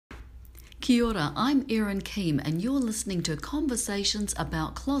Kia ora, I'm Erin Keem and you're listening to Conversations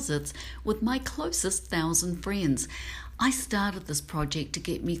About Closets with my closest 1,000 friends. I started this project to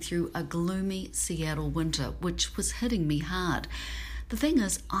get me through a gloomy Seattle winter, which was hitting me hard. The thing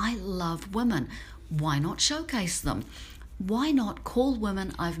is, I love women. Why not showcase them? Why not call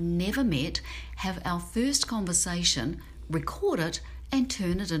women I've never met, have our first conversation, record it, and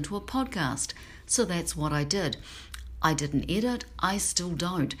turn it into a podcast? So that's what I did. I didn't edit, I still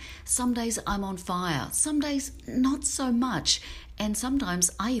don't. Some days I'm on fire, some days not so much, and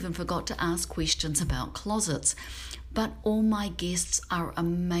sometimes I even forgot to ask questions about closets. But all my guests are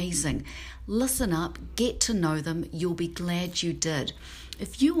amazing. Listen up, get to know them, you'll be glad you did.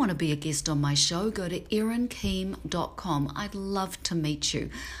 If you want to be a guest on my show, go to erinkeem.com. I'd love to meet you.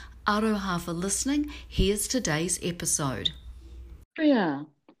 Aroha for listening. Here's today's episode. Yeah.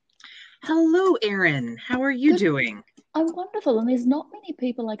 Hello, Erin. How are you doing? I'm wonderful. And there's not many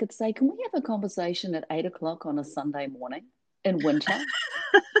people I could say, can we have a conversation at 8 o'clock on a Sunday morning in winter?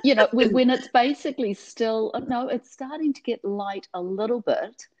 When it's basically still, no, it's starting to get light a little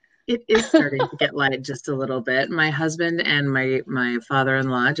bit. It is starting to get light just a little bit. My husband and my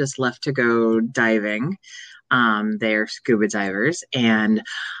father-in-law just left to go diving. They're scuba divers, and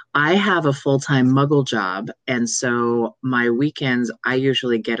I have a full-time muggle job. And so my weekends, I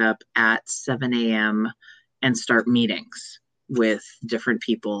usually get up at 7 a.m. and start meetings with different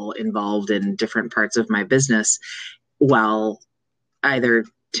people involved in different parts of my business while either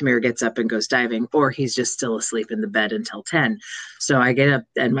Tamir gets up and goes diving, or he's just still asleep in the bed until 10. So I get up,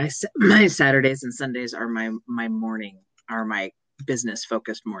 and my Saturdays and Sundays are my business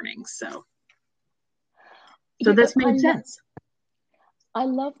focused mornings. So this made sense. I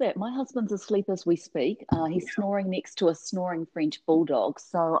love that. My husband's asleep as we speak. He's snoring next to a snoring French bulldog,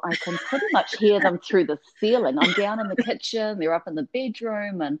 so I can pretty much hear them through the ceiling. I'm down in the kitchen, they're up in the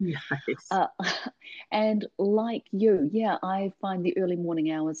bedroom, and nice. And like you, I find the early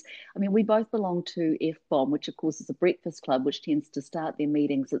morning hours. I mean, we both belong to F-Bomb, which of course is a breakfast club, which tends to start their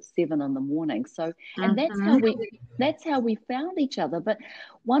meetings at 7 in the morning. So, and that's how we found each other. But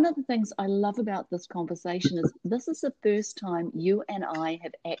one of the things I love about this conversation is this is the first time you and I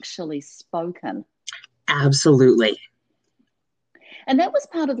have actually spoken. Absolutely. And that was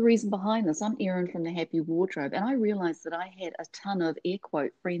part of the reason behind this. I'm Erin from the Happy Wardrobe, and I realized that I had a ton of air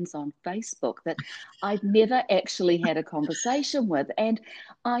quote friends on Facebook that I'd never actually had a conversation with. And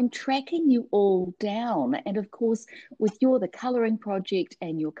I'm tracking you all down. And of course, with the Colouring Project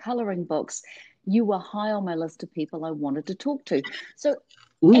and your colouring books, you were high on my list of people I wanted to talk to. So,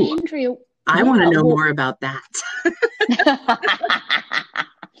 Andrea, I want to know more about that.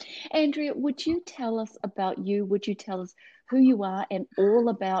 Andrea, would you tell us about you? Would you tell us who you are and all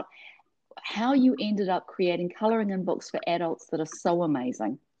about how you ended up creating colouring in books for adults that are so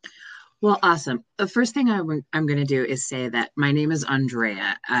amazing? Well, awesome. The first thing I'm going to do is say that my name is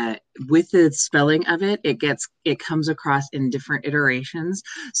Andrea. With the spelling of it, it comes across in different iterations.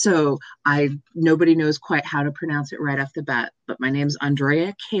 So nobody knows quite how to pronounce it right off the bat, but my name's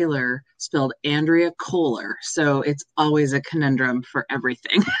Andrea Kaler, spelled Andrea Kohler. So it's always a conundrum for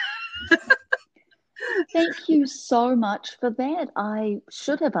everything. Thank you so much for that. I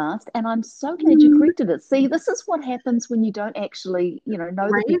should have asked, and I'm so glad you corrected it. See, this is what happens when you don't actually, know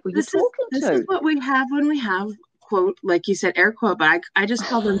the people you're talking to. This is what we have when we have, quote, like you said, air quote, but I just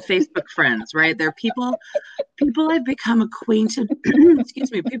call them Facebook friends, right? They're people I've become acquainted,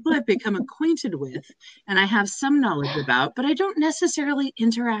 people I've become acquainted with, and I have some knowledge about, but I don't necessarily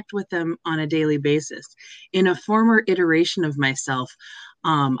interact with them on a daily basis. In a former iteration of myself,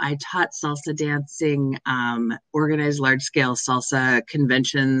 I taught salsa dancing, organized large-scale salsa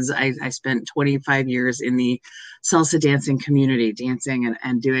conventions. I spent 25 years in the salsa dancing community, dancing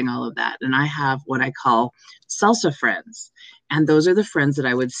and doing all of that. And I have what I call salsa friends. And those are the friends that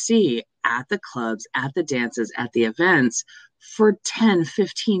I would see at the clubs, at the dances, at the events for 10,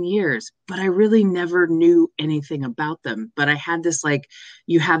 15 years. But I really never knew anything about them. But I had this,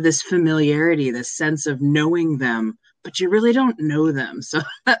 you have this familiarity, this sense of knowing them, but you really don't know them. So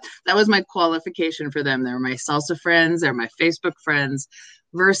that was my qualification for them. They're my salsa friends, they're my Facebook friends,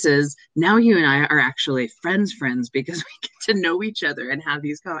 versus now you and I are actually friends because we get to know each other and have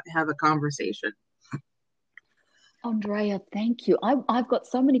a conversation. Andrea, thank you. I've got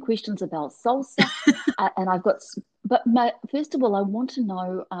so many questions about salsa, and first of all, I want to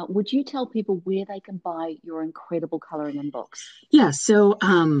know, would you tell people where they can buy your incredible colouring in books? Yeah, so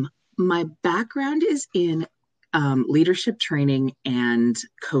my background is in leadership training and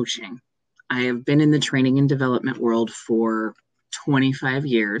coaching. I have been in the training and development world for 25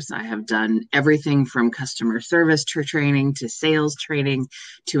 years. I have done everything from customer service training to sales training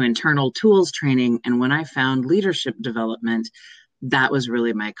to internal tools training. And when I found leadership development, that was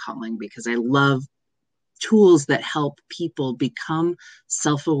really my calling, because I love tools that help people become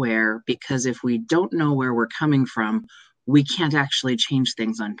self-aware, because if we don't know where we're coming from, we can't actually change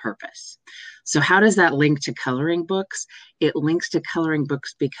things on purpose. So how does that link to coloring books? It links to coloring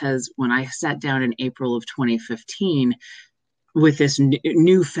books because when I sat down in April of 2015 with this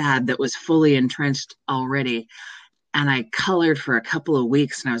new fad that was fully entrenched already, and I colored for a couple of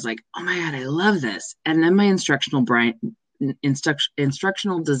weeks, and I was like, oh my God, I love this. And then my instructional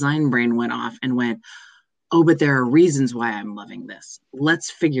design brain went off and went, oh, but there are reasons why I'm loving this. Let's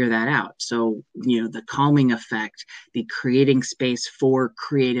figure that out. So, the calming effect, the creating space for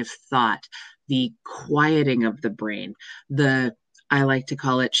creative thought, the quieting of the brain, I like to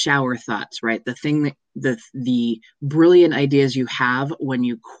call it shower thoughts, right? The thing that the brilliant ideas you have when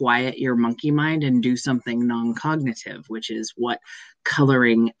you quiet your monkey mind and do something non-cognitive, which is what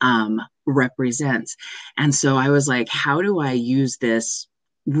coloring represents. And so I was like, how do I use this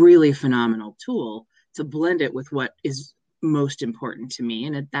really phenomenal tool to blend it with what is most important to me?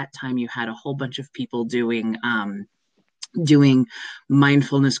 And at that time, you had a whole bunch of people doing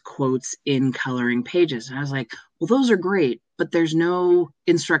mindfulness quotes in coloring pages. And I was like, well, those are great, but there's no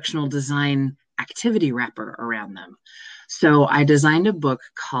instructional design activity wrapper around them. So I designed a book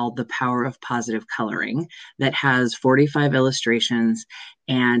called The Power of Positive Coloring that has 45 illustrations,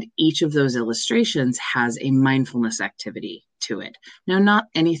 and each of those illustrations has a mindfulness activity to it. Now, not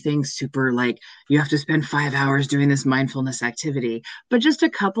anything super like you have to spend 5 hours doing this mindfulness activity, but just a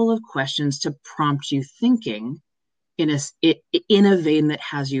couple of questions to prompt you thinking in a vein that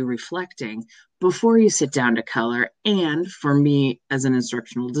has you reflecting before you sit down to color. And for me as an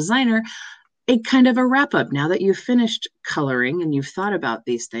instructional designer, a kind of a wrap up. Now that you've finished coloring and you've thought about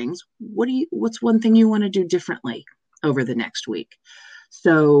these things, what's one thing you want to do differently over the next week?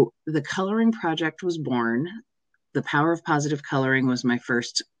 So the coloring project was born. The Power of Positive Coloring was my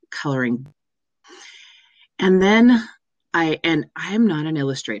first coloring. And then I am not an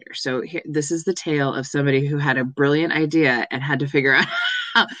illustrator. So this is the tale of somebody who had a brilliant idea and had to figure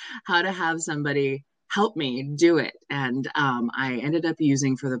out how to have somebody help me do it. And I ended up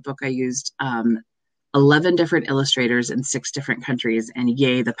for the book, I used 11 different illustrators in 6 different countries, and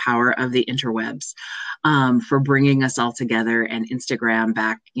yay, the power of the interwebs for bringing us all together. And Instagram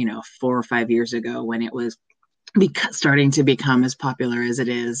back, 4 or 5 years ago, when it was starting to become as popular as it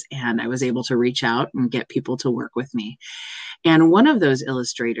is. And I was able to reach out and get people to work with me. And one of those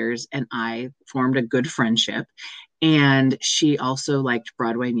illustrators and I formed a good friendship. And she also liked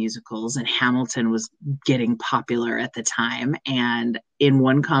Broadway musicals, and Hamilton was getting popular at the time. And in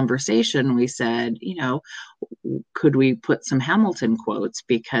one conversation, we said, could we put some Hamilton quotes,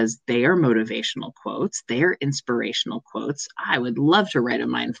 because they are motivational quotes, they are inspirational quotes. I would love to write a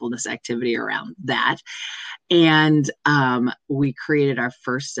mindfulness activity around that. And we created our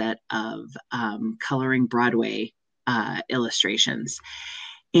first set of coloring Broadway illustrations.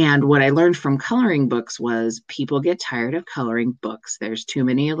 And what I learned from coloring books was people get tired of coloring books. There's too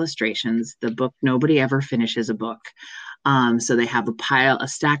many illustrations. Nobody ever finishes a book. So they have a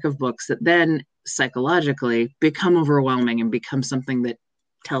stack of books that then psychologically become overwhelming and become something that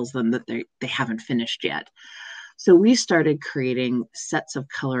tells them that they haven't finished yet. So we started creating sets of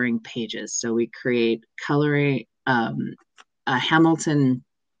coloring pages. So we create a Hamilton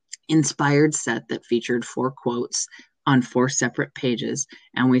inspired set that featured 4 quotes on 4 separate pages.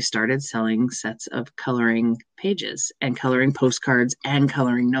 And we started selling sets of coloring pages and coloring postcards and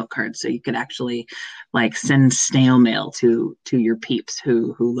coloring note cards. So you could actually send snail mail to your peeps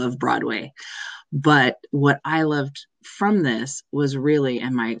who love Broadway. But what I loved from this was really,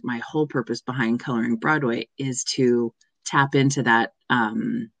 and my whole purpose behind coloring Broadway is to tap into that,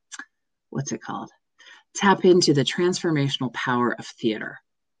 tap into the transformational power of theater,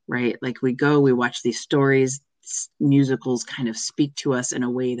 right? Like we watch these stories, musicals kind of speak to us in a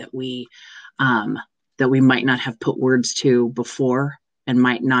way that we might not have put words to before, and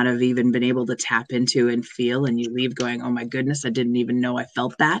might not have even been able to tap into and feel. And you leave going, oh my goodness, I didn't even know I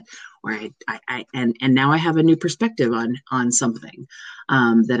felt that. Or and now I have a new perspective on something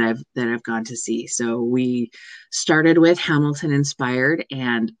that I've gone to see. So we started with Hamilton inspired,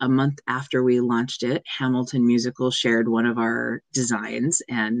 and a month after we launched it, Hamilton Musical shared one of our designs,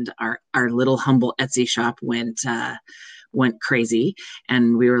 and our little humble Etsy shop went crazy.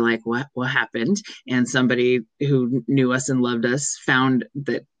 And we were like, what happened? And somebody who knew us and loved us found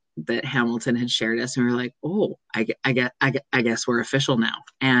that Hamilton had shared us, and we were like, oh, I guess we're official now.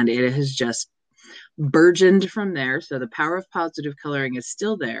 And it has just burgeoned from there. So the power of positive coloring is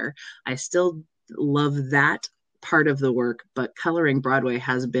still there. I still love that part of the work, but coloring Broadway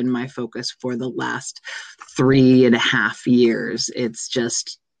has been my focus for the last 3.5 years. It's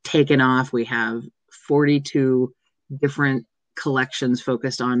just taken off. We have 42 different collections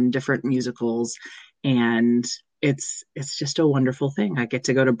focused on different musicals, and it's just a wonderful thing. I get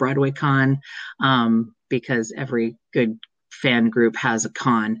to go to Broadway Con because every good fan group has a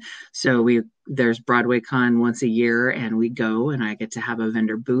con. So there's Broadway Con once a year, and we go, and I get to have a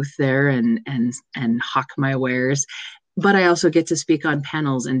vendor booth there and hawk my wares. But I also get to speak on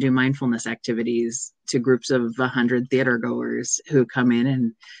panels and do mindfulness activities to groups of 100 theater goers who come in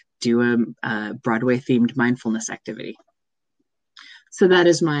and do a Broadway themed mindfulness activity. So that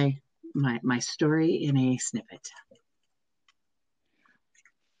is my story in a snippet.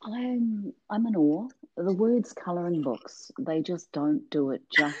 I'm in awe. The words coloring books, they just don't do it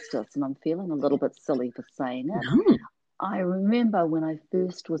justice, and I'm feeling a little bit silly for saying it. No. I remember when I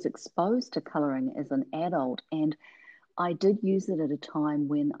first was exposed to coloring as an adult, and I did use it at a time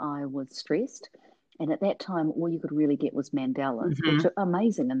when I was stressed. And at that time, all you could really get was mandalas, which are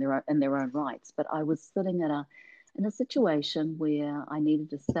amazing in their own rights. But I was sitting in a situation where I needed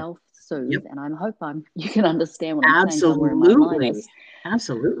to self-soothe, and I hope you can understand what I'm saying somewhere in my mind.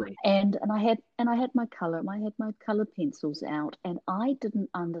 Absolutely. And I had my color pencils out, and I didn't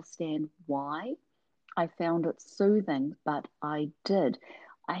understand why I found it soothing, but I did.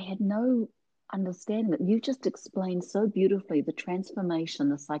 I had no understanding it. You just explained so beautifully the transformation,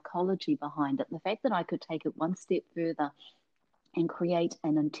 the psychology behind it, the fact that I could take it one step further and create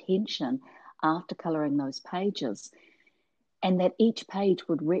an intention after coloring those pages, and that each page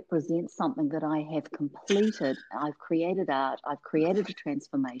would represent something that I have completed. I've created art, I've created a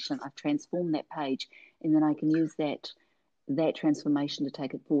transformation, I've transformed that page, and then I can use that transformation to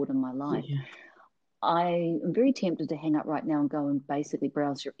take it forward in my life. Yeah. I am very tempted to hang up right now and go and basically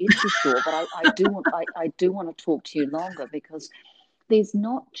browse your Etsy store, but I do want to talk to you longer, because there's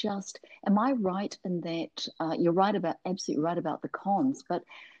not just, am I right in that you're absolutely right about the cons, but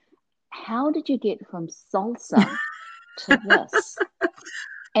how did you get from salsa to this?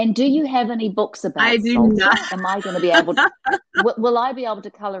 And do you have any books about salsa? Not. Am I going to be able to, will I be able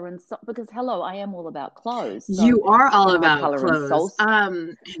to color in, because hello, I am all about clothes. So you are all about clothes.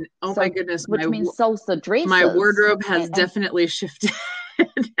 My goodness. Which means salsa dresses. My wardrobe has definitely shifted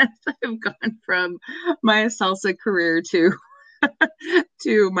as I've gone from my salsa career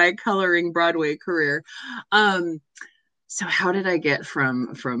to my coloring Broadway career. So how did I get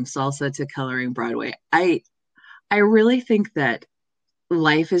from salsa to coloring Broadway? I really think that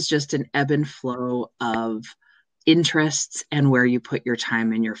life is just an ebb and flow of interests and where you put your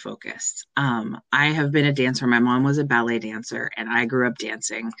time and your focus. I have been a dancer. My mom was a ballet dancer, and I grew up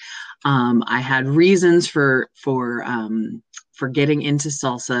dancing. I had reasons for getting into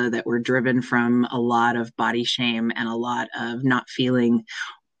salsa that were driven from a lot of body shame and a lot of not feeling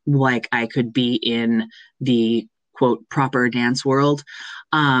like I could be in the quote proper dance world,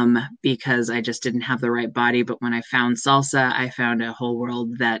 because I just didn't have the right body. But when I found salsa, I found a whole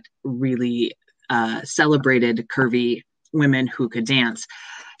world that really celebrated curvy women who could dance.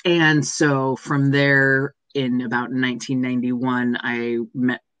 And so from there, in about 1991,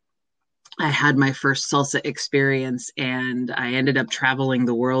 I had my first salsa experience, and I ended up traveling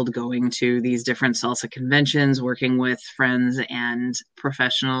the world, going to these different salsa conventions, working with friends and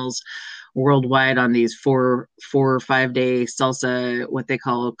professionals worldwide on these 4 or 5 day salsa, what they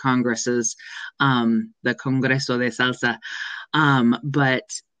call congresses, the Congreso de Salsa.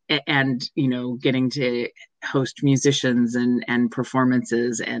 And getting to host musicians and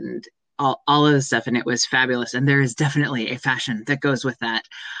performances and all of the stuff. And it was fabulous. And there is definitely a fashion that goes with that.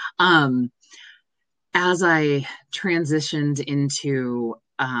 As I transitioned into,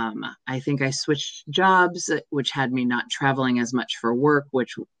 I think I switched jobs, which had me not traveling as much for work,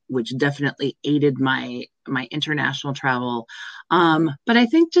 which definitely aided my international travel. But I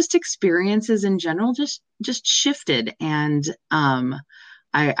think just experiences in general just shifted. And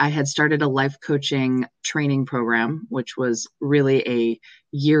I had started a life coaching training program, which was really a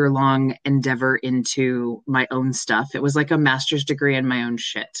year-long endeavor into my own stuff. It was like a master's degree in my own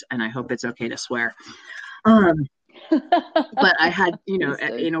shit, and I hope it's okay to swear. But I had,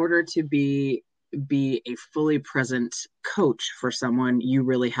 in order to be a fully present coach for someone, you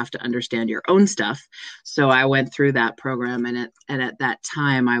really have to understand your own stuff. So I went through that program, and at that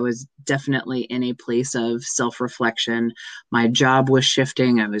time I was definitely in a place of self-reflection. My job was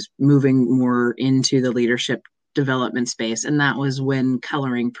shifting. I was moving more into the leadership development space, and that was when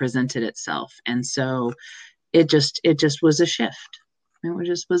coloring presented itself. And so it just was a shift.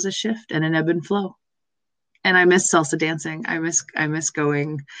 It was a shift and an ebb and flow. And I miss salsa dancing. I miss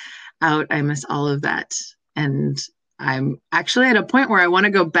going out. I miss all of that. And I'm actually at a point where I want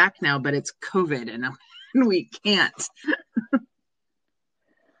to go back now, but it's COVID and we can't.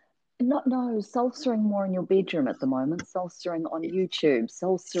 No, salsering more in your bedroom at the moment, salsering on YouTube,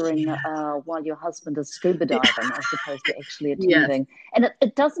 salsering while your husband is scuba diving as opposed to actually attending. Yes. And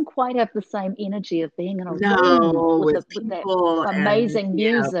it doesn't quite have the same energy of being in a room with that amazing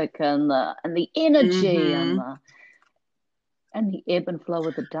music and the energy and the ebb and flow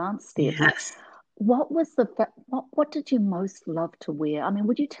of the dance steps. Yes. What did you most love to wear? I mean,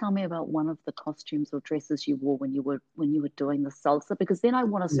 would you tell me about one of the costumes or dresses you wore when you were doing the salsa? Because then I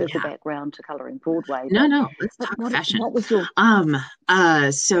want to circle back round to Coloring Broadway. No, let's talk fashion. What was your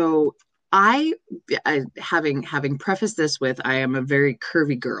so I having prefaced this with I am a very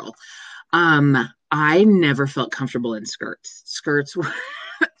curvy girl. I never felt comfortable in skirts. Skirts were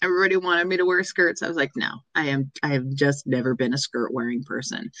everybody wanted me to wear skirts. I was like, no, I have just never been a skirt wearing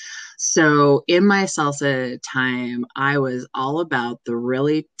person. So in my salsa time, I was all about the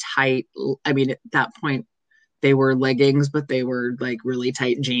really tight, I mean, at that point they were leggings, but they were like really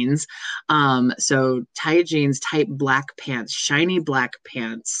tight jeans. So tight jeans, tight black pants, shiny black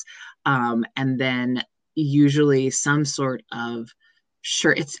pants. And then usually some sort of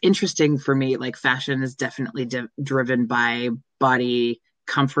shirt. It's interesting for me, like fashion is definitely driven by body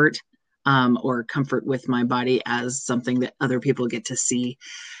comfort, or comfort with my body as something that other people get to see.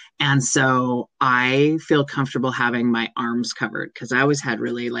 And so I feel comfortable having my arms covered because I always had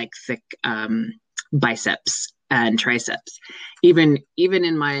really like thick biceps and triceps. Even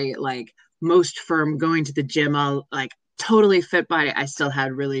in my like most firm going to the gym, I'll like totally fit body, I still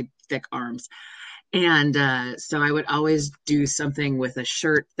had really thick arms. And so I would always do something with a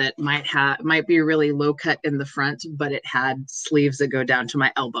shirt that might be really low cut in the front, but it had sleeves that go down to my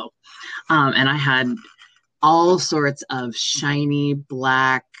elbow. And I had all sorts of shiny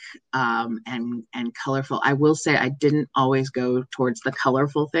black and colorful. I will say I didn't always go towards the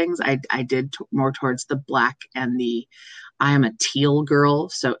colorful things. I did more towards the black and I am a teal girl.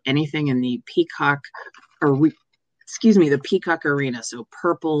 So anything in the peacock the peacock arena. So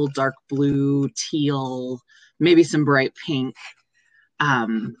purple, dark blue, teal, maybe some bright pink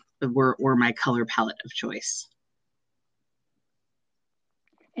were my color palette of choice.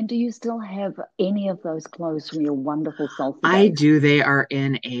 And do you still have any of those clothes from your wonderful salsa days? I do. They are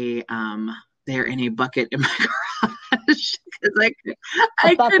in a bucket in my garage.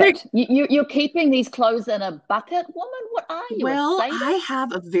 A bucket. You're keeping these clothes in a bucket, woman? What are you? Well, I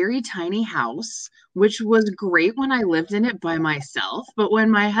have a very tiny house, which was great when I lived in it by myself. But when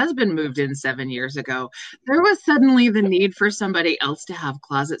my husband moved in 7 years ago, there was suddenly the need for somebody else to have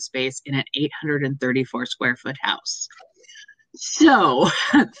closet space in an 834 square foot house. So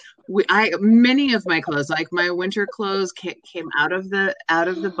many of my clothes, like my winter clothes came out of the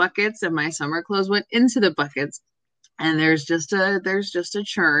buckets and my summer clothes went into the buckets. And there's just a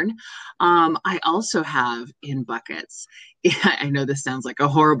churn. I also have in buckets. I know this sounds like a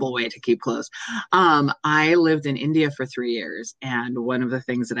horrible way to keep clothes. I lived in India for 3 years, and one of the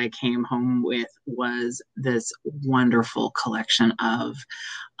things that I came home with was this wonderful collection of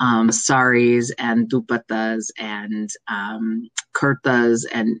saris and dupattas and kurtas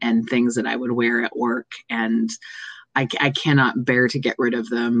and things that I would wear at work. And I cannot bear to get rid of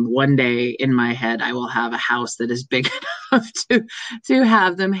them. One day in my head, I will have a house that is big enough to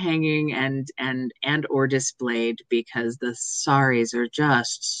have them hanging and or displayed because the saris are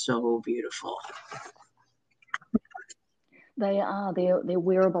just so beautiful. They are. They're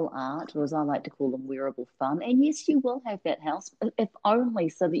wearable art, or as I like to call them, wearable fun. And yes, you will have that house, if only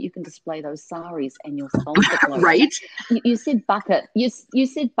so that you can display those saris and your salsa clothes. Right. You said bucket. You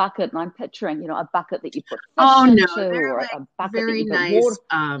said bucket, and I'm picturing, a bucket that you put fish into, or a bucket very that you put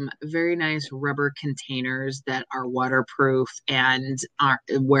water. Very nice rubber containers that are waterproof and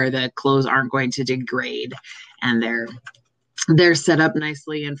where the clothes aren't going to degrade, and they're set up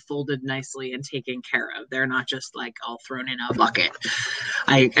nicely and folded nicely and taken care of. They're not just like all thrown in a bucket.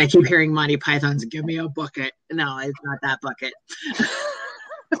 I keep hearing Monty Python's "Give me a bucket." No, it's not that bucket.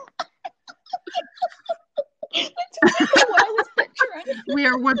 That's exactly what I was picturing. We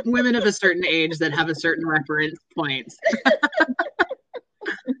are women of a certain age that have a certain reference point.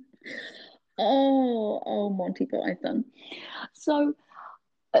 Oh, Monty Python. So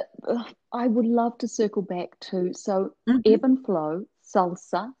I would love to circle back to, ebb and flow,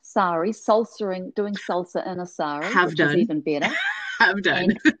 salsa, sari, doing salsa in a sari, which is even better. Have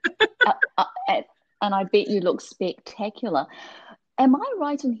done. And I bet you look spectacular. Am I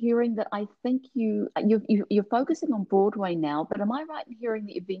right in hearing that I think you're focusing on Broadway now, but am I right in hearing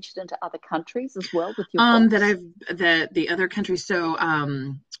that you've ventured into other countries as well with your books? That the other countries. So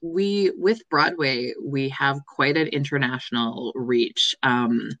we with Broadway, we have quite an international reach.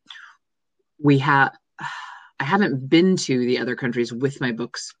 We have I haven't been to the other countries with my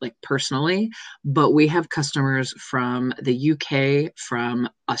books like personally, but we have customers from the UK, from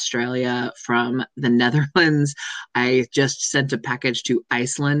Australia, from the Netherlands. I just sent a package to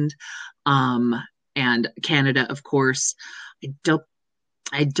Iceland, um, and Canada, of course.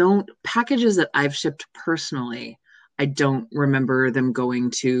 I don't packages that I've shipped personally. I don't remember them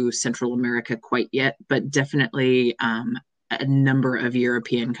going to Central America quite yet, but definitely a number of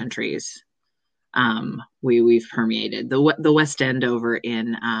European countries. We've permeated the West End over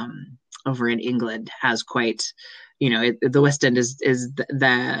in England has quite, the West End is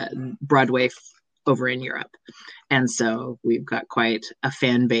the Broadway over in Europe, and so we've got quite a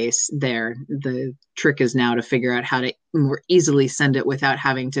fan base there. The trick is now to figure out how to more easily send it without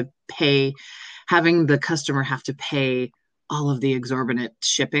having the customer have to pay all of the exorbitant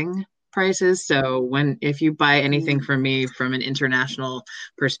shipping prices. So if you buy anything from me from an international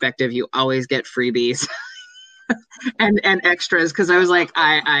perspective, you always get freebies and extras. Because I was like,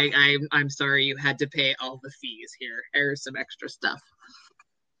 I'm sorry you had to pay all the fees here. Here's some extra stuff.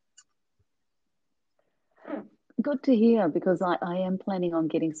 Good to hear, because I am planning on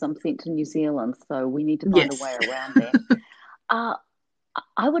getting some sent to New Zealand, so we need to find a Yes. way around that. Uh,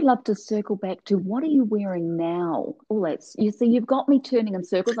 I would love to circle back to what are you wearing now? Oh, you see, you've got me turning in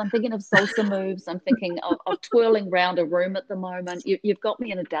circles. I'm thinking of salsa moves. I'm thinking of twirling round a room at the moment. You've got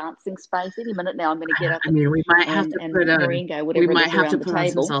me in a dancing space. Any minute now, I'm going to get up I mean, we might have and to put on merengue, we whatever it might is, have to around the put on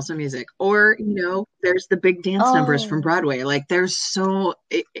some table. salsa music, or there's the big dance numbers from Oh, Broadway. Like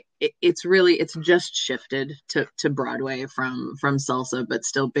it's just shifted to Broadway from salsa, but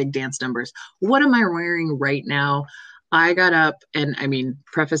still big dance numbers. What am I wearing right now? I got up, and I mean,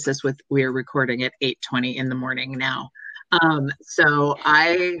 preface this with we are recording at 8:20 in the morning now. So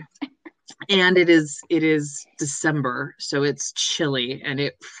I and it is December, so it's chilly, and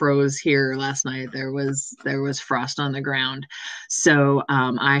it froze here last night. There was frost on the ground. So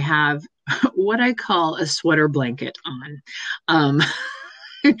I have what I call a sweater blanket on. Um,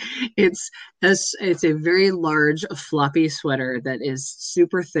 it's a very large floppy sweater that is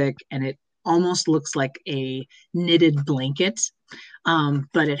super thick, and it almost looks like a knitted blanket.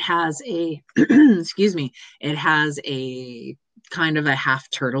 But it has a excuse me, it has a kind of a half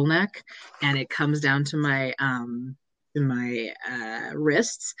turtleneck, and it comes down to my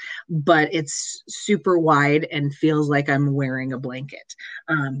wrists, but it's super wide and feels like I'm wearing a blanket,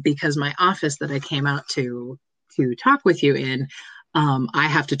 because my office that I came out to talk with you in, I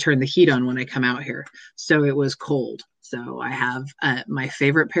have to turn the heat on when I come out here. So it was cold. So I have my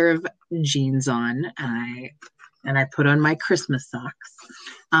favorite pair of jeans on, and I put on my Christmas socks,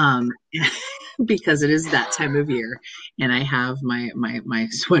 um, because it is that time of year, and I have my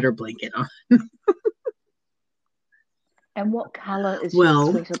sweater blanket on. and what color is your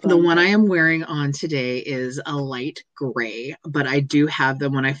Well, sweater the one I blanket? am wearing on today is a light gray, but I do have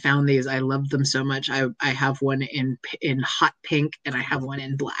them. When I found these, I loved them so much. I have one in hot pink, and I have one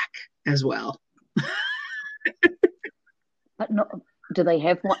in black as well. But not, do they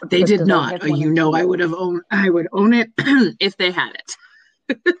have one? They But did do they not. have one in I would own it if they had it.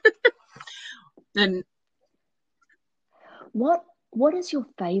 And What what is your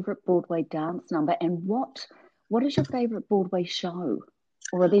favorite Broadway dance number, and what is your favorite Broadway show?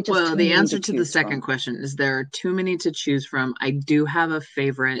 Or are there just well, too the many to answer to the choose second from? question is there are too many to choose from. I do have a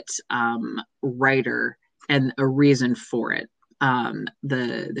favorite writer and a reason for it.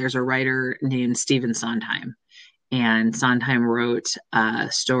 There's a writer named Stephen Sondheim, and Sondheim wrote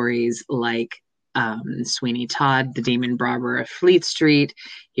stories like Sweeney Todd, The Demon Barber of Fleet Street.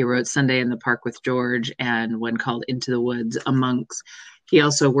 He wrote Sunday in the Park with George and one called Into the Woods Amongst. He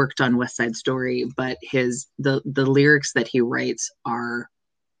also worked on West Side Story, but the lyrics that he writes are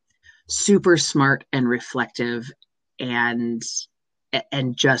super smart and reflective, and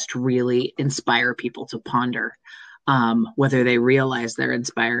and just really inspire people to ponder, whether they realize they're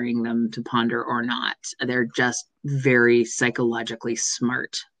inspiring them to ponder or not. They're just very psychologically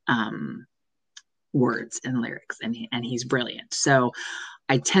smart words and lyrics, and he's brilliant. So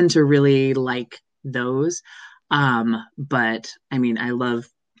I tend to really like those. But I mean, I love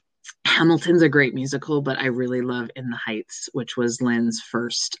Hamilton's a great musical, but I really love In the Heights, which was Lynn's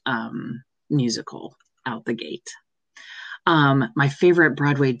first musical out the gate. My favorite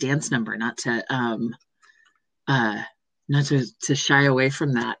Broadway dance number, uh, not to shy away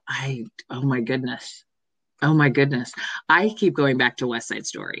from that. Oh my goodness. Oh my goodness. I keep going back to West Side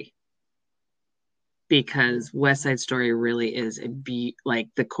Story because West Side Story really is a beat, like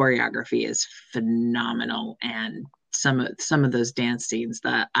the choreography is phenomenal, and some of those dance scenes,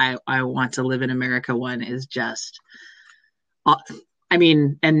 that I Want to Live in America one is just aw- I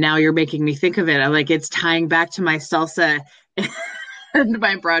mean, and now you're making me think of it. I'm like, it's tying back to my salsa and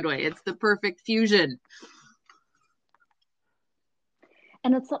my Broadway. It's the perfect fusion.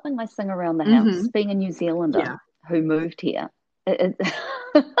 And it's something I sing around the house. Hmm. Being a New Zealander Yeah. who moved here, I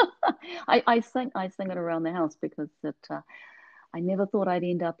sing it around the house because I never thought I'd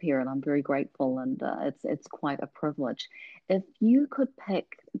end up here, and I'm very grateful, and it's quite a privilege. If you could pick,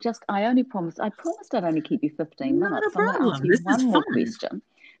 I promised I'd only keep you 15 Not a minutes. So I'm going to ask problem. you This is one more fun. question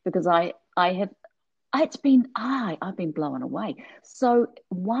because I have I've been blown away. So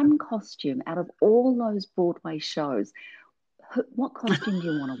one costume out of all those Broadway shows, what costume do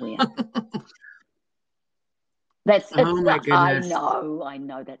you want to wear? That's it's Oh my goodness. I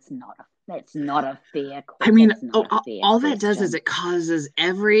know that's not a fair I mean, that's not a fair all that does is question. it causes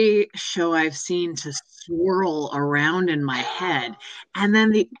every show I've seen to swirl around in my head. And then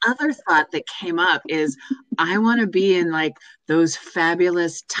the other thought that came up is I want to be in like those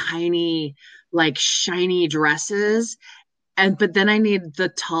fabulous, tiny, like shiny dresses. And but then I need the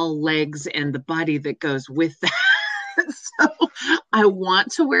tall legs and the body that goes with that. So I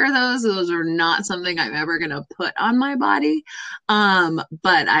want to wear those. Those are not something I'm ever gonna put on my body.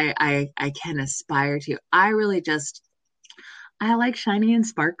 But I can aspire to. I really just I like shiny and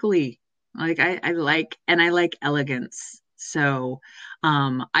sparkly. Like I like and I like elegance. So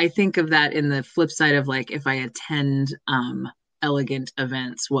I think of that in the flip side of like if I attend elegant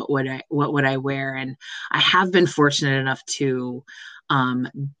events, what would I wear? And I have been fortunate enough to um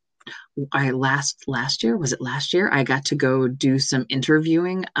I last year, was it last year? I got to go do some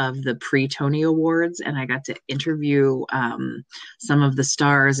interviewing of the pre-Tony Awards, and I got to interview some of the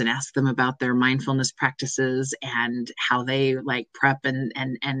stars and ask them about their mindfulness practices and how they like prep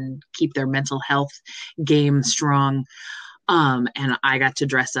and keep their mental health game strong. And I got to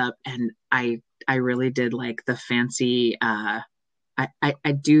dress up, and I really did like the fancy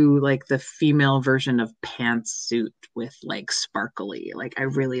I do like the female version of pantsuit with like sparkly. Like I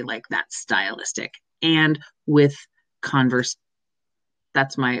really like that stylistic. And with Converse,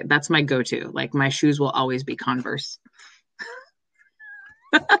 that's my go-to. Like my shoes will always be Converse.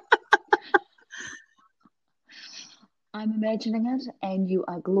 I'm imagining it, and you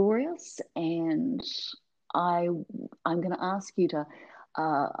are glorious. And I, I'm going to ask you to.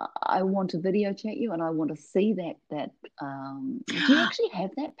 I want to video chat you, and I want to see that. Do you actually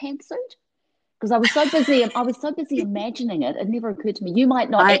have that pantsuit? Because I was so busy imagining it. It never occurred to me. You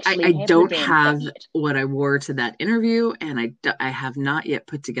might not I actually have the don't damn thing have yet. what I wore to that interview, and I have not yet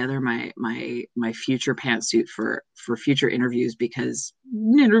put together my future pantsuit for future interviews because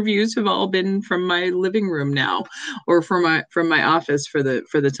interviews have all been from my living room now, or from my office for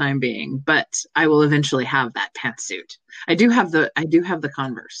the time being. But I will eventually have that pantsuit. I do have the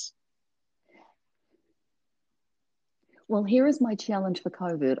Converse. Well, here is my challenge for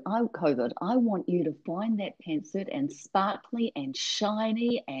I want you to find that pantsuit and sparkly and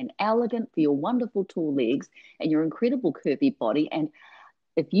shiny and elegant for your wonderful tall legs and your incredible curvy body. And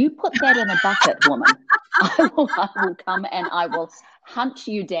if you put that in a bucket, woman, I will come and I will hunt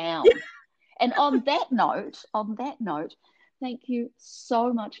you down. And on that note, thank you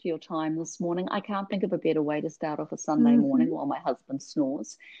so much for your time this morning. I can't think of a better way to start off a Sunday morning Mhm. while my husband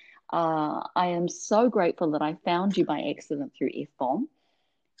snores. I am so grateful that I found you by accident through F-Bomb,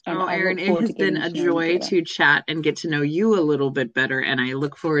 and Oh, I Erin, look it forward has to been getting a to know you joy better. to chat and get to know you a little bit better, and I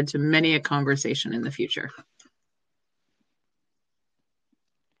look forward to many a conversation in the future.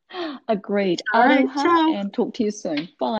 Agreed. All right, Aloha, ciao. and talk to you soon. Bye.